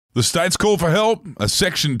The state's call for help, a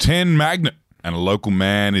Section 10 magnet, and a local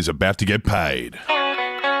man is about to get paid.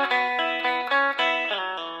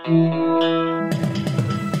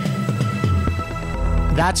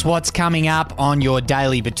 That's what's coming up on your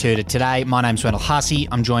Daily Batuta today. My name's Wendell Hussey.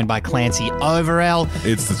 I'm joined by Clancy Overell.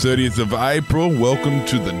 It's the 30th of April. Welcome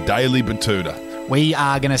to the Daily Batuta. We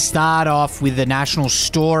are going to start off with the national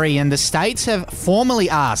story, and the states have formally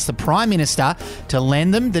asked the Prime Minister to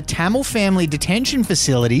lend them the Tamil family detention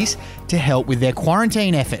facilities to help with their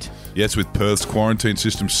quarantine effort. Yes, with Perth's quarantine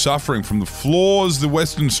system suffering from the flaws the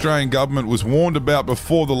Western Australian government was warned about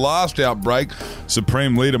before the last outbreak,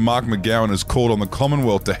 Supreme Leader Mark McGowan has called on the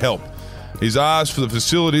Commonwealth to help. He's asked for the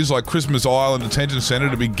facilities like Christmas Island Detention Centre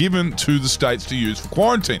to be given to the states to use for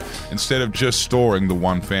quarantine instead of just storing the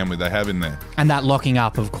one family they have in there. And that locking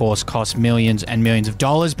up, of course, costs millions and millions of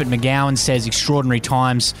dollars, but McGowan says extraordinary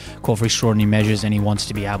times call for extraordinary measures, and he wants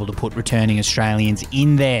to be able to put returning Australians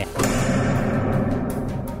in there.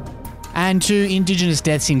 And to Indigenous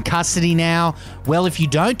deaths in custody now. Well, if you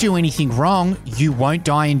don't do anything wrong, you won't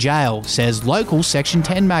die in jail, says local Section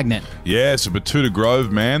 10 magnet. Yes, a Batuta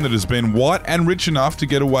Grove man that has been white and rich enough to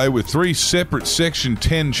get away with 3 separate Section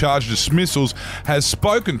 10 charge dismissals has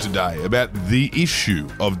spoken today about the issue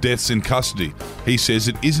of deaths in custody. He says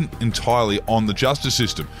it isn't entirely on the justice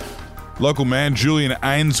system. Local man Julian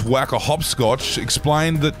Ainswacker Hopscotch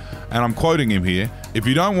explained that, and I'm quoting him here, if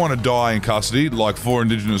you don't want to die in custody, like 4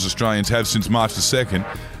 Indigenous Australians have since March the 2nd,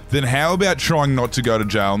 then how about trying not to go to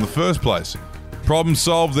jail in the first place? Problem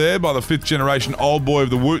solved there by the 5th generation old boy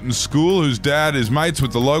of the Wooten School, whose dad is mates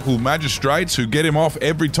with the local magistrates who get him off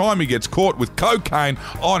every time he gets caught with cocaine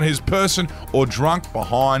on his person or drunk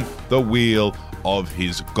behind the wheel of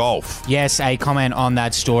his Golf. Yes, a comment on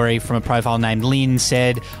that story from a profile named Lynn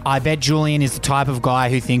said, I bet Julian is the type of guy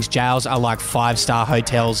who thinks jails are like 5-star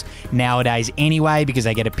hotels nowadays anyway, because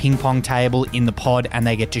they get a ping pong table in the pod and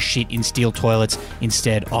they get to shit in steel toilets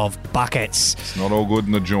instead of buckets. It's not all good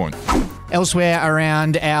in the joint. Elsewhere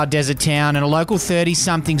around our desert town, and a local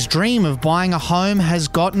 30-something's dream of buying a home has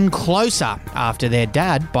gotten closer after their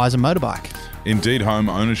dad buys a motorbike. Indeed, home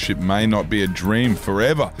ownership may not be a dream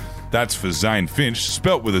forever. That's for Zane Finch,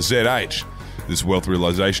 spelt with a ZH. This wealth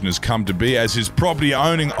realisation has come to be as his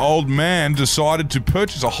property-owning old man decided to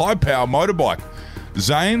purchase a high-power motorbike.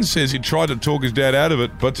 Zane says he tried to talk his dad out of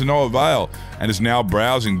it, but to no avail, and is now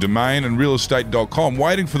browsing Domain and realestate.com,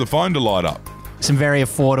 waiting for the phone to light up. Some very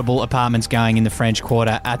affordable apartments going in the French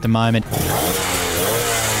Quarter at the moment.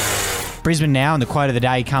 Brisbane now, and the quote of the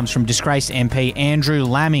day comes from disgraced MP Andrew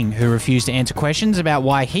Laming, who refused to answer questions about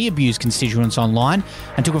why he abused constituents online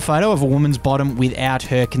and took a photo of a woman's bottom without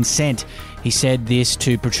her consent. He said this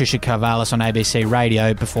to Patricia Carvallis on ABC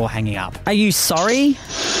Radio before hanging up. Are you sorry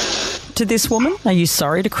to this woman? Are you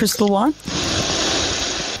sorry to Crystal White?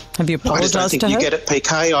 Have you apologised to her? I just don't think you get it,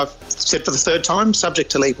 PK. I've said for the 3rd time,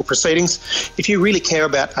 subject to legal proceedings. If you really care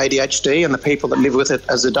about ADHD and the people that live with it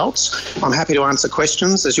as adults, I'm happy to answer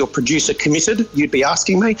questions. As your producer committed, you'd be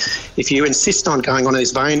asking me. If you insist on going on in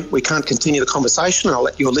this vein, we can't continue the conversation, and I'll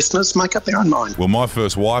let your listeners make up their own mind. Well, my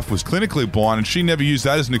first wife was clinically blind, and she never used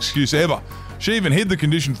that as an excuse ever. She even hid the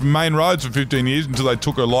condition from main roads for 15 years until they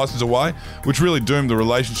took her licence away, which really doomed the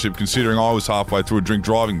relationship, considering I was halfway through a drink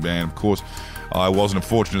driving ban, of course. I wasn't a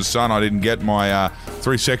fortunate son. I didn't get my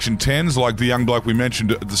 3 Section 10s like the young bloke we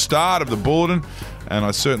mentioned at the start of the bulletin, and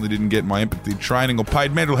I certainly didn't get my empathy training or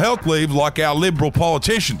paid mental health leave like our Liberal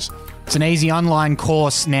politicians. It's an easy online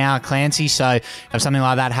course now, Clancy, so if something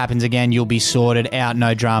like that happens again, you'll be sorted out,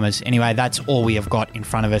 no dramas. Anyway, that's all we have got in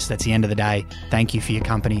front of us. That's the end of the day. Thank you for your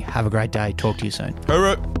company. Have a great day. Talk to you soon.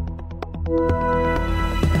 Hooroo.